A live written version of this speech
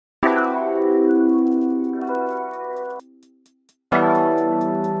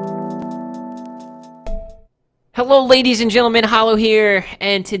Hello ladies and gentlemen, Hollow here,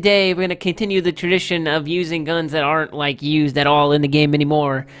 and today we're going to continue the tradition of using guns that aren't like used at all in the game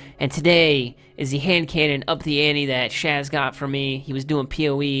anymore. And today is the hand cannon up the ante that Shaz got from me. He was doing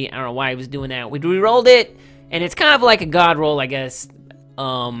PoE, I don't know why he was doing that. We re-rolled it, and it's kind of like a god roll, I guess.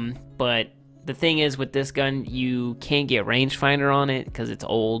 But the thing is with this gun, you can't get rangefinder on it because it's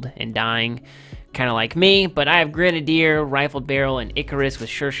old and dying. Kind of like me, but I have Grenadier, Rifled Barrel, and Icarus with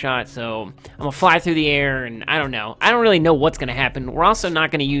Sure Shot, so I'm gonna fly through the air, and I don't know. I don't really know what's gonna happen. We're also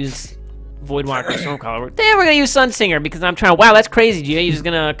not gonna use Voidwalker or Stormcaller. Then we're gonna use Sunsinger because I'm trying. Wow, that's crazy, Gio. You're just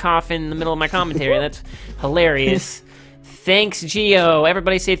gonna cough in the middle of my commentary. That's hilarious. Thanks, Gio.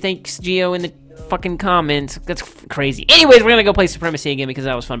 Everybody say thanks, Gio, in the fucking comments. That's crazy. Anyways, we're gonna go play Supremacy again because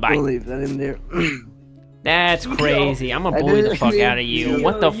that was fun. Bye. We'll leave that in there. That's crazy. I'm gonna bully the fuck out of you.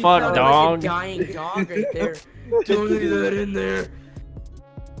 What the fuck, dog? Like a dying dog right there. Don't leave that in there.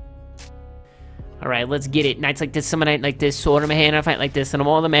 Alright, let's get it. Nights like this, some night like this, sword in my hand, I fight like this, and I'm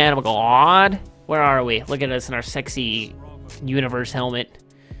all the man. I'm God. Where are we? Look at us in our sexy universe helmet.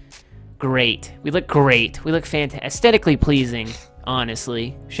 Great. We look great. We look fantastic. Aesthetically pleasing,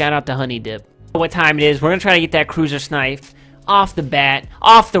 honestly. Shout out to Honey Dip. What time it is? We're gonna try to get that cruiser snipe. Off the bat,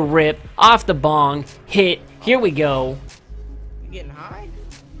 off the rip, off the bong, hit. Here we go. You getting high?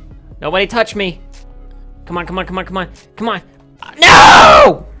 Nobody touch me. Come on, come on, come on, come on, come on.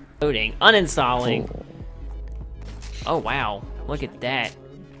 No! Loading, uninstalling. Oh, wow. Look at that.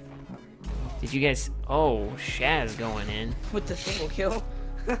 Did you guys... Oh, Shaz going in. With the single kill?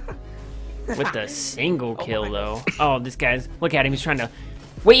 With the single kill, though. Oh, this guy's... Look at him, he's trying to...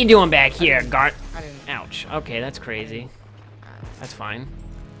 What you doing back here, Gart? Ouch. Okay, that's crazy. That's fine.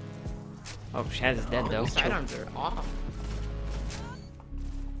 Oh, Shaz is dead, though. The sidearms are off.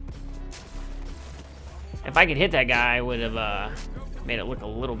 If I could hit that guy, I would have made it look a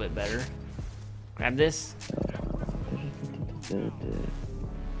little bit better. Grab this.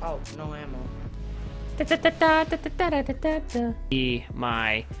 Oh, no ammo.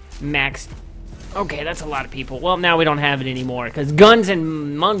 My max. Okay, that's a lot of people. Well, now we don't have it anymore because Guns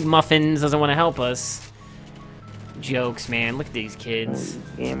and Mug Muffins doesn't want to help us. Jokes, man. Look at these kids.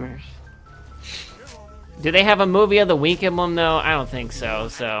 Gamers. Do they have a movie of the week emblem, though? I don't think so,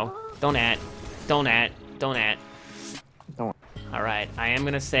 so... Don't at. Don't at. Don't at. Don't. Alright, I am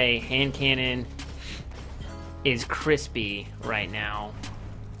gonna say hand cannon is crispy right now.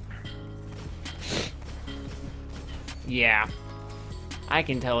 Yeah. I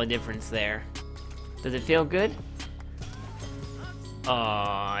can tell a difference there. Does it feel good?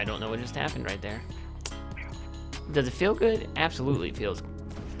 I don't know what just happened right there. Does it feel good? Absolutely feels.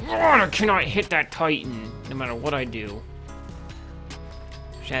 I cannot hit that Titan, no matter what I do.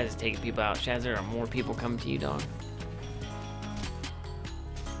 Shaz is taking people out. Shaz, there are more people coming to you, dog.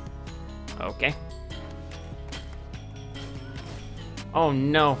 Okay. Oh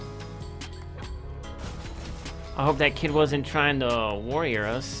no. I hope that kid wasn't trying to warrior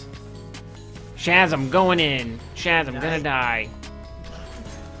us. Shaz, I'm going in. Shaz, I'm gonna die.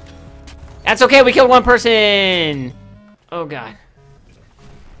 That's okay, we killed one person! Oh god.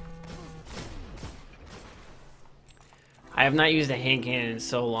 I have not used a hand cannon in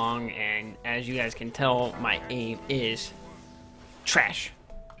so long, and as you guys can tell, my aim is trash.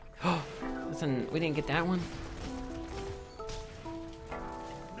 Oh, listen, we didn't get that one?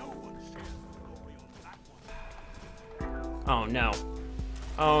 Oh no.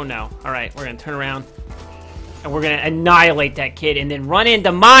 Oh no. Alright, we're gonna turn around. And we're gonna annihilate that kid and then run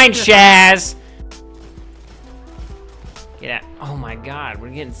into mine, Shaz! Get out. Oh my god, we're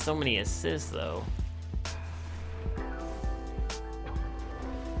getting so many assists, though.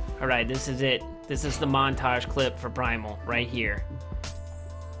 Alright, this is it. This is the montage clip for Primal, right here.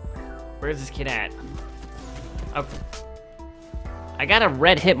 Where's this kid at? Oh. I got a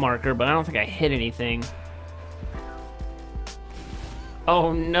red hit marker, but I don't think I hit anything.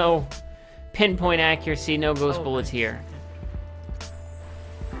 Oh no. Pinpoint accuracy, no ghost bullets here.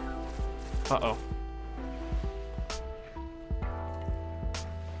 Uh-oh.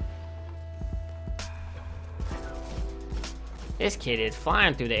 This kid is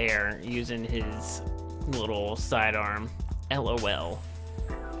flying through the air using his little sidearm. LOL.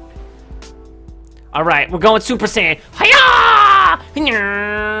 Alright, we're going Super Saiyan. Hiya!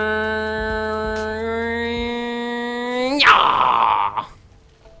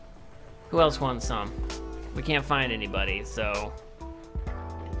 Who else wants some? We can't find anybody, so...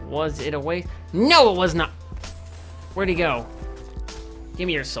 Was it a waste? No, it was not! Where'd he go? Give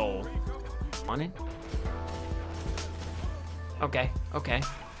me your soul. Want it? Okay, okay.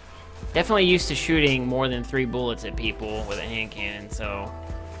 Definitely used to shooting more than 3 bullets at people with a hand cannon, so...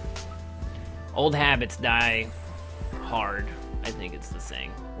 Old habits die hard, I think it's the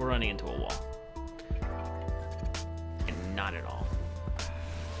thing. We're running into a wall. And not at all.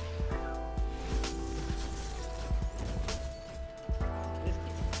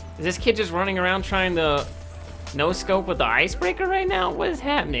 Is this kid just running around trying to no-scope with the icebreaker right now? What is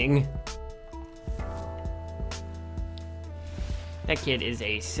happening? That kid is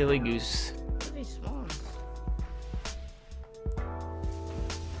a silly goose. Really small.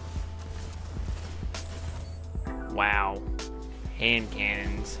 Wow. Hand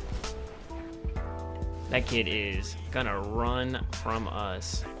cannons. That kid is gonna run from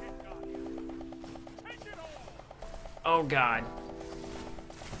us. Oh god.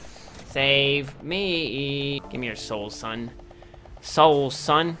 Save me. Give me your soul, son. Soul,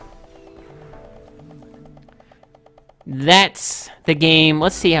 son. That's the game.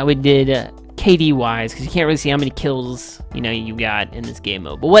 Let's see how we did KD-wise, because you can't really see how many kills, you know, you got in this game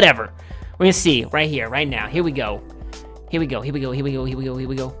mode. But whatever. We're gonna see right here, right now. Here we go. Here we go, here we go, here we go, here we go, here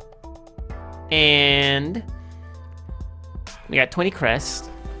we go. And we got 20 crests.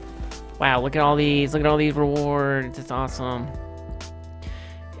 Wow, look at all these rewards. It's awesome.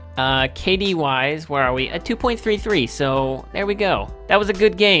 KD-wise, where are we? At 2.33, so there we go. That was a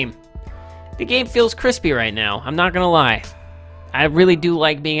good game. The game feels crispy right now, I'm not gonna lie. I really do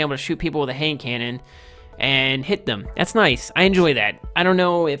like being able to shoot people with a hand cannon and hit them. That's nice. I enjoy that. I don't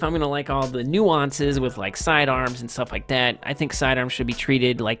know if I'm gonna like all the nuances with like sidearms and stuff like that. I think sidearms should be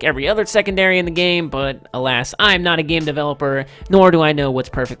treated like every other secondary in the game, but alas, I'm not a game developer, nor do I know what's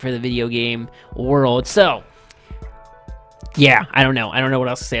perfect for the video game world. So, yeah, I don't know. I don't know what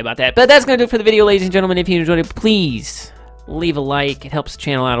else to say about that. But that's gonna do it for the video, ladies and gentlemen. If you enjoyed it, please leave a like. It helps the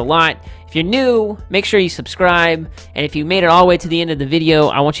channel out a lot. If you're new, make sure you subscribe. And if you made it all the way to the end of the video,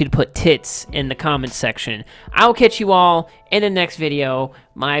 I want you to put tits in the comments section. I'll catch you all in the next video.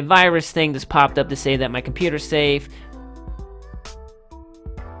 My virus thing just popped up to say that my computer's safe.